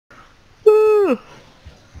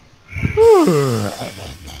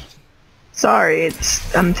Sorry,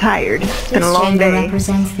 I'm tired. It's been a long This chamber day.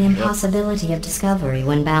 represents the impossibility of discovery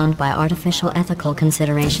when bound by artificial ethical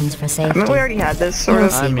considerations for safety. I mean, we already had this, sort You'll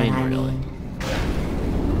of. see I what I really. mean.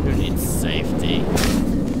 Who needs safety?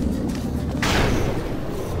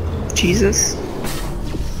 Jesus.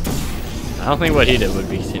 I don't think what he did would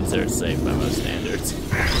be considered safe by most standards.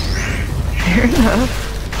 Fair enough.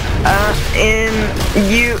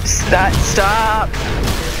 Stop.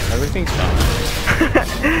 Everything's fine.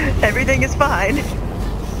 Everything is fine.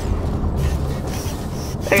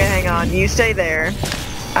 Okay, hang on. You stay there.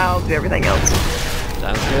 I'll do everything else.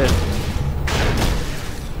 Sounds good.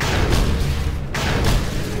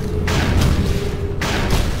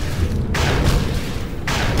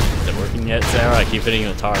 Is it working yet, Sarah? I keep hitting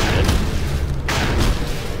the target.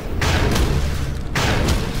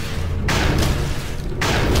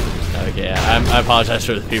 Okay, I apologize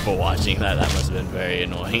for the people watching that. That must have been very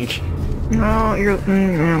annoying. No, you're.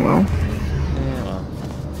 Yeah, well. Yeah,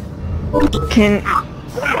 well. Can.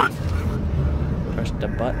 Press the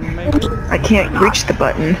button, maybe? I can't reach the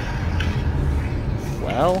button.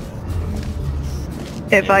 Well.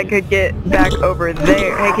 If I could get back over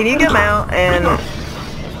there. Hey, can you come out and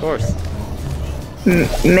Of course.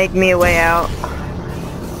 make me a way out?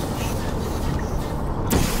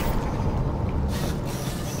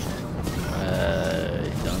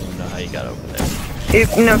 Don't even know how you got over there.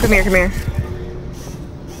 No, come here, come here.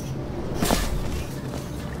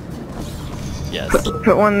 Yes.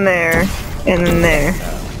 Put one there, and then there.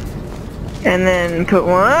 And then put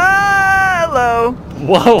one. Ah, hello!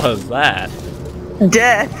 What was that?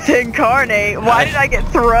 Death incarnate. Why did I get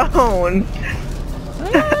thrown?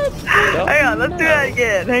 Hang on, let's do that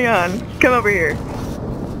again. Hang on. Come over here.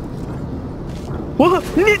 Whoa!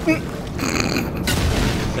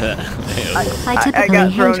 I I typically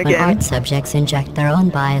got thrown hate when again. art subjects inject their own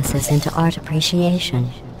biases into art appreciation.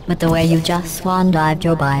 But the way you just swan-dived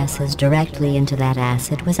your biases directly into that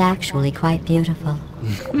acid was actually quite beautiful.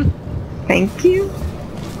 Thank you.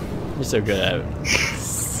 You're so good at it.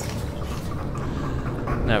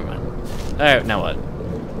 Never mind. Alright, now what?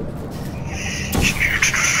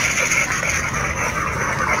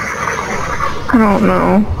 I don't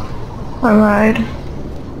know. I lied.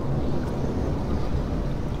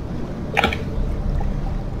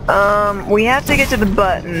 We have to get to the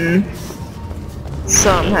button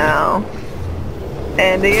somehow.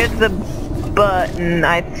 And to get to the button,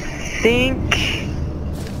 I think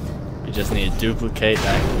You just need to duplicate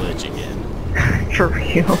that glitch again. for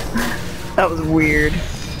real. That was weird.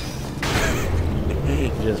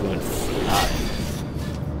 You just went flying.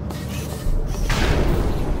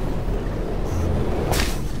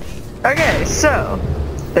 Okay, so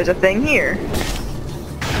there's a thing here.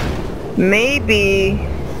 Maybe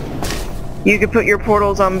you could put your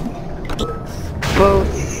portals on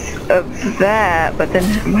both of that, but then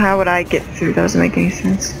how would I get through? That doesn't make any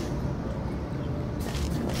sense.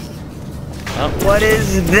 Oh, What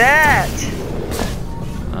is that?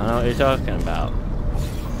 I don't know what you're talking about.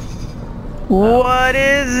 What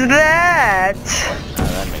is that? Oh,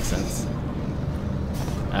 that makes sense.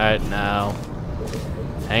 Alright, now.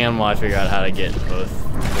 Hang on while I figure out how to get both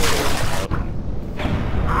portals up.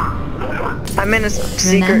 I'm in a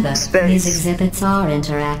secret Remember, these space. exhibits are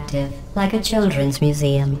interactive, like a children's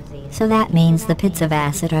museum. So that means the pits of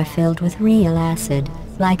acid are filled with real acid,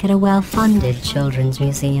 like at a well-funded children's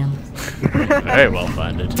museum. Very well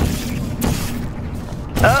funded.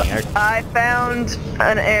 Oh, I found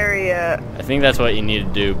an area. I think that's what you need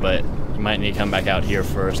to do, but you might need to come back out here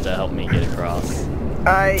first to help me get across.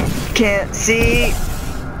 I can't see.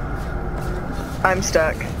 I'm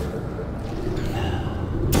stuck.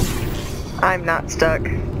 I'm not stuck.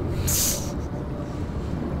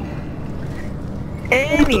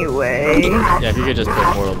 Anyway. Yeah, if you could just put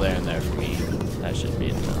a portal there and there for me, that should be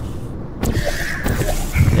enough.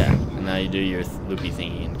 Yeah, and now you do your loopy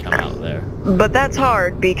thingy and come out there. But that's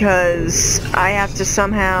hard because I have to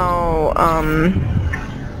somehow,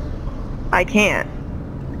 I can't.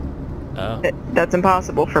 Oh. That's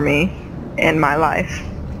impossible for me in my life.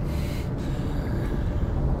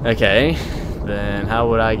 Okay, then how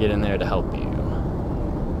would I get in there to help you?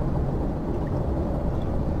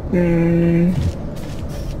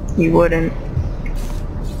 You wouldn't.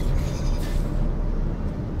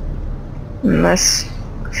 Unless...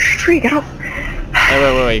 Freak, I don't...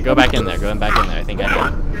 Wait, go back in there, go back in there, I think I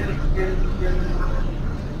know.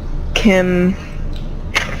 Kim...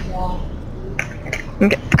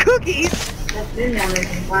 Okay. Cookies?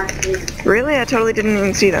 Really? I totally didn't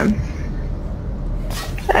even see them.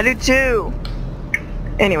 I do too.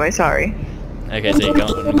 Anyway, sorry. Okay, so you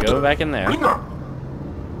go back in there.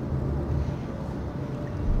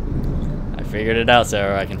 figured it out,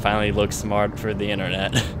 Sarah. I can finally look smart for the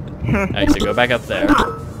internet. Alright, so go back up there.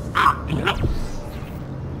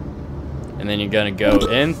 And then you're gonna go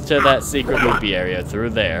into that secret loopy area through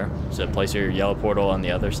there. So place your yellow portal on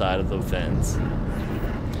the other side of the fence.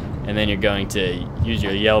 And then you're going to use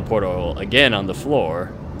your yellow portal again on the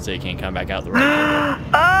floor so you can come back out the right portal.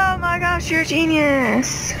 Oh my gosh, you're a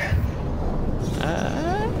genius.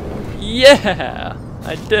 Yeah!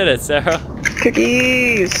 I did it, Sarah.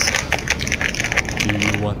 Cookies. Do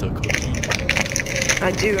you want a cookie?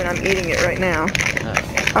 I do, and I'm eating it right now.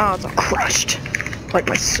 Oh, it's all crushed. Like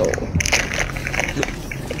my soul.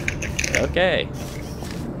 Okay.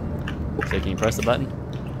 So can you press the button?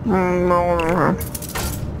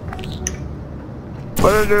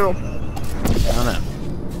 What do I do? I don't know.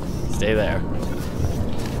 Stay there.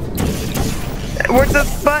 Where'd the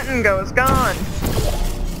button go? It's gone.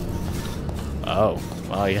 Oh.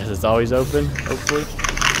 Well, I guess it's always open, hopefully.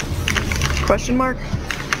 Question mark?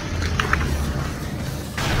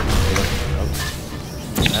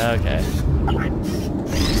 Okay.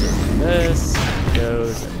 This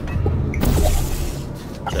goes.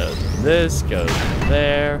 So this goes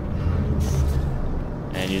there.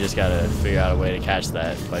 And you just gotta figure out a way to catch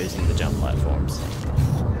that by using the jump platforms.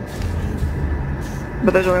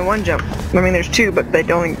 But there's only one jump. I mean, there's two, but they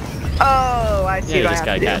don't. Oh, I see. Yeah, you what just I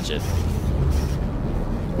gotta have catch to it. do.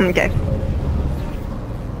 Okay.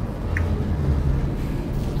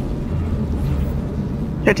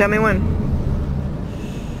 So tell me when.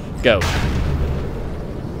 Go.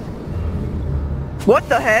 What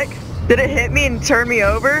the heck? Did it hit me and turn me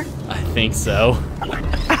over? I think so.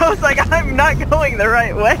 I was like, I'm not going the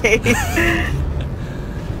right way.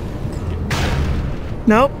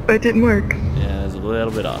 Nope, it didn't work. Yeah, it's a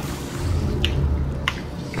little bit off.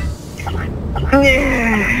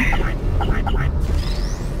 Yeah.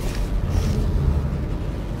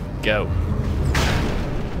 Go.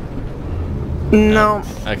 No.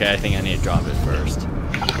 Okay, I think I need to drop it first.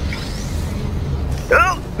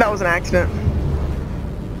 Oh, that was an accident.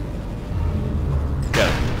 Go.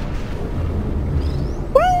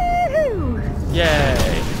 Woohoo!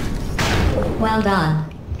 Yay! Well done.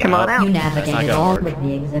 Come on out. You That's not navigated gonna all work. of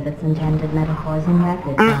the exhibit's intended metaphors in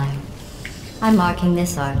record time. I'm marking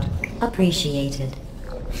this art appreciated.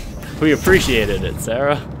 We appreciated it,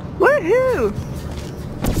 Sarah. Woohoo!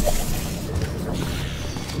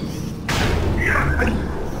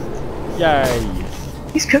 Yay!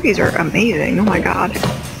 These cookies are amazing. Oh my god.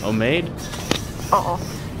 Homemade? Uh-oh.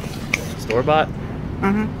 Store-bought?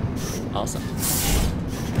 Mm-hmm. Awesome.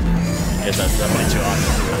 I guess that's definitely too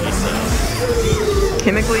awesome to release,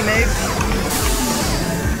 Chemically made?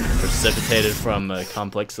 precipitated from a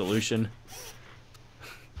complex solution.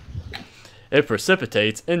 It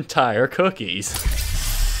precipitates entire cookies.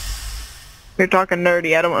 You're talking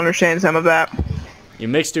nerdy. I don't understand some of that. You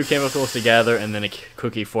mix two chemicals together and then a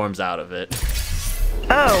cookie forms out of it.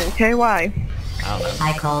 Oh, okay, why? I don't know.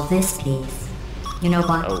 I call this piece. You know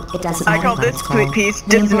what? Oh. It doesn't I matter call what this it's called. piece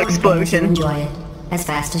The just an important thing is you explosion. enjoy it as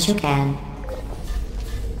fast as you can.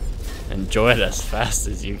 Enjoy it as fast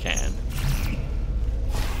as you can.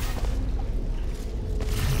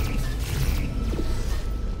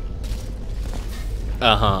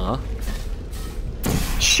 Uh-huh.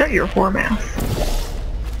 Shut your whore mouth.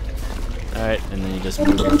 Alright, and then you just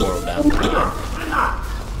move your portal down the line.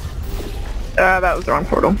 That was the wrong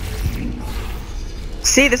portal.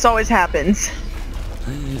 See, this always happens.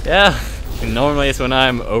 Yeah, normally it's when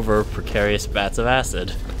I'm over precarious bats of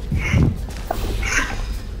acid.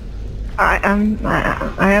 I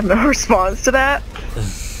have no response to that.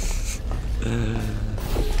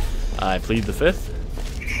 I plead the 5th.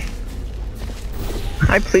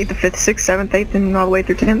 I plead the 5th, 6th, 7th, 8th, and all the way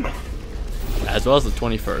through 10th. As well as the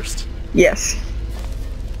 21st. Yes.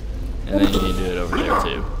 And then you need to do it over there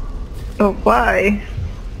too. But why?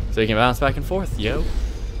 So you can bounce back and forth, yo.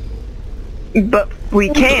 But we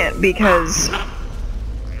can't because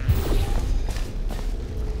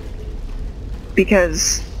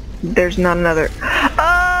there's not another.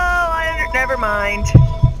 Oh, never mind.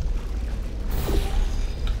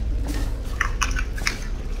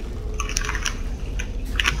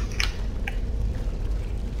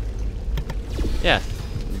 Yeah.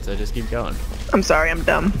 So just keep going. I'm sorry, I'm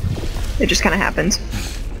dumb. It just kind of happens.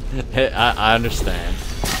 I understand.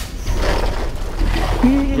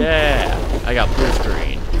 Yeah, I got blue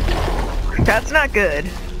screen. That's not good.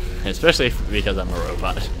 Especially because I'm a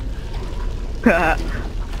robot.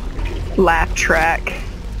 Laugh track.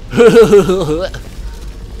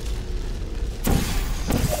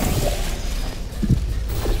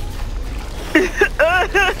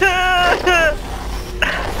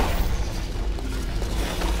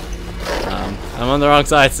 I'm on the wrong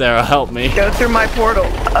side, Sarah. Help me. Go through my portal.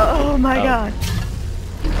 Oh my god.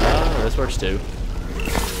 Oh, this works too.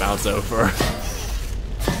 Bounce over.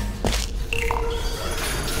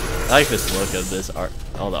 I like this look of this art.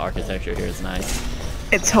 All the architecture here is nice.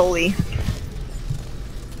 It's holy.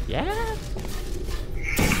 Yeah.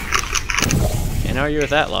 Can't argue with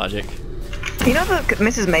that logic. You know the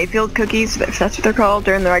Mrs. Mayfield cookies? If that's what they're called.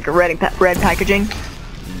 They're in the like red packaging.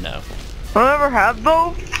 No. I ever have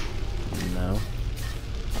those. No.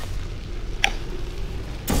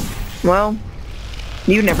 Well,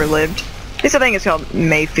 you never lived. This I think it's called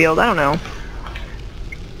Mayfield. I don't know.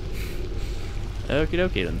 Okie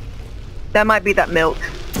dokie then. That might be that milk.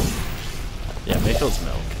 Yeah, Mayfield's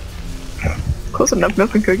milk. Close enough,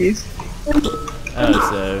 milk and cookies. Oh,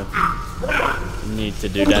 so you need to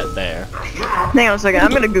do that there. Hang on a second.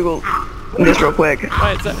 I'm gonna Google this real quick.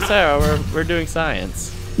 Wait, Sarah, we're doing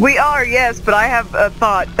science. We are, yes, but I have a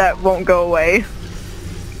thought that won't go away.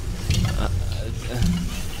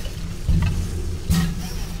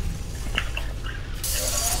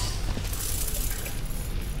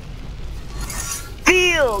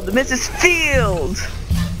 Field! Mrs. Field!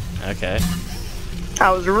 Okay.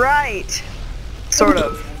 I was right. Sort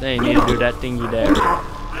of. Then you need to do that thingy there.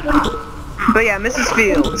 But yeah, Mrs.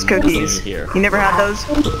 Field's cookies. Here. You never had those?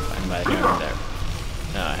 I'm right here and there.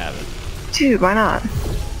 No, I haven't. Dude, why not?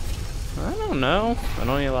 I don't know. I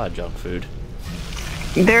don't eat a lot of junk food.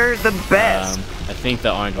 They're the best. I think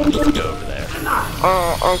the orange one needs to go over there.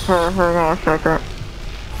 Oh, okay, hang on a second.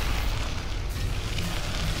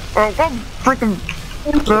 Oh, what freaking...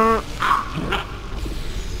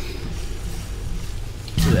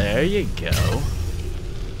 There you go.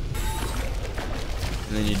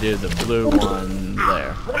 And then you do the blue one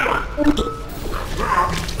there.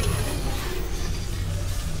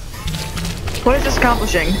 What is this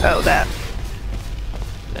accomplishing? Oh, that.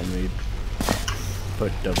 Then we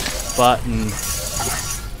put the button.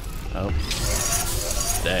 Oh.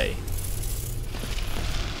 Stay.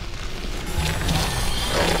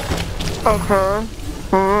 Okay.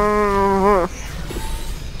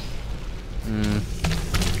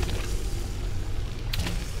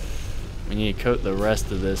 We need to coat the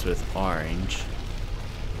rest of this with orange.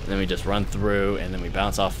 And then we just run through and then we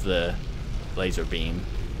bounce off the laser beam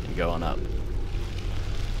and go on up.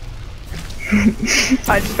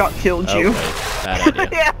 I just got killed you. Wait, bad idea.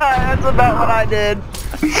 Yeah, that's about what I did.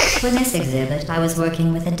 For this exhibit, I was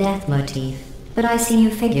working with a death motif, but I see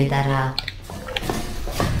you figured that out.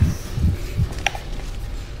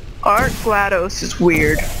 Art GLaDOS is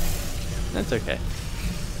weird. That's okay.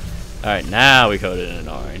 Alright, now we coat it in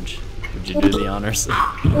orange. Would you do the honors?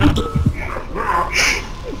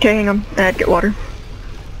 Okay, hang on. I had to get water.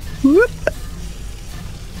 Whoop.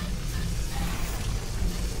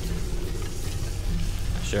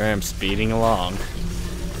 Sure am speeding along.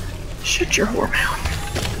 Shut your whore mouth.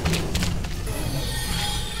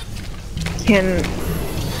 Can...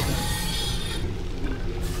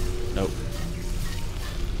 Nope.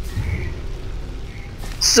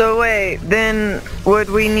 So wait, then would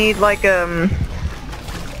we need like a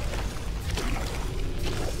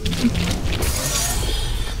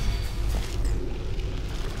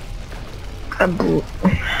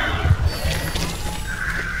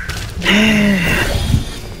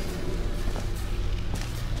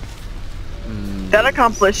That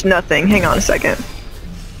accomplished nothing. Hang on a second.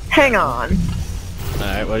 Hang on.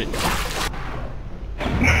 Alright, what?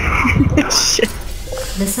 Shit.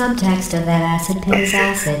 The subtext of that acid pit is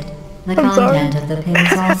acid. The I'm content sorry. of the pit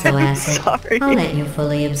is also acid. Sorry. I'll let you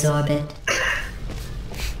fully absorb it.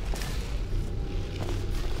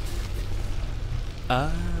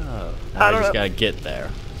 Oh. I I don't just know. gotta get there.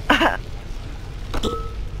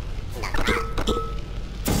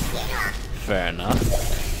 Fair enough.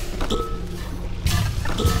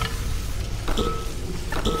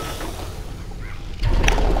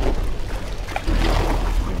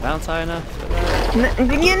 You bounce high enough for that?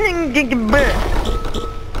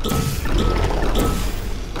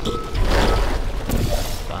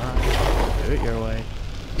 Fine. Do it your way.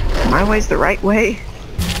 My way's the right way.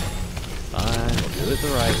 Fine. Do it the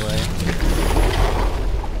right way.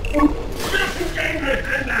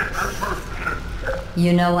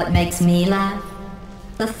 You know what makes me laugh?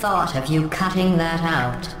 The thought of you cutting that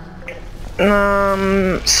out.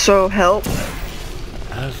 So help.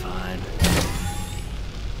 Oh, fine.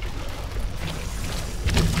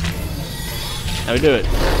 How we do it?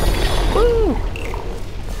 Woo!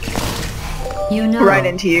 You know, Right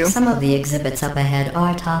into you. some of the exhibits up ahead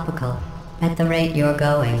are topical. At the rate you're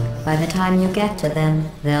going, by the time you get to them,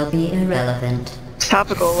 they'll be irrelevant.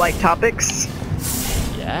 Topical, like topics.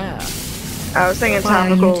 Yeah. I was thinking Why are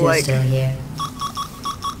you topical, two like still here?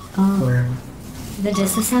 Oh. The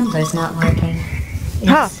disassembler's not working.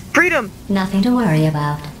 Ha! It's Freedom! nothing to worry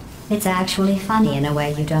about. It's actually funny in a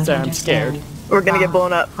way you don't Sorry, I'm understand. scared. We're gonna get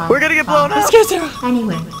blown up. We're gonna get blown up!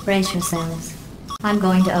 Anyway, brace yourselves. I'm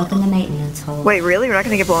going to open the maintenance hole. Wait, really? We're not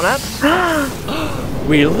gonna get blown up?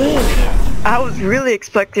 We live. I was really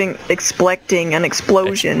expecting an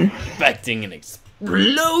explosion. Expecting an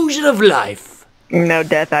explosion of life. No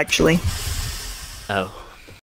death, actually. Oh.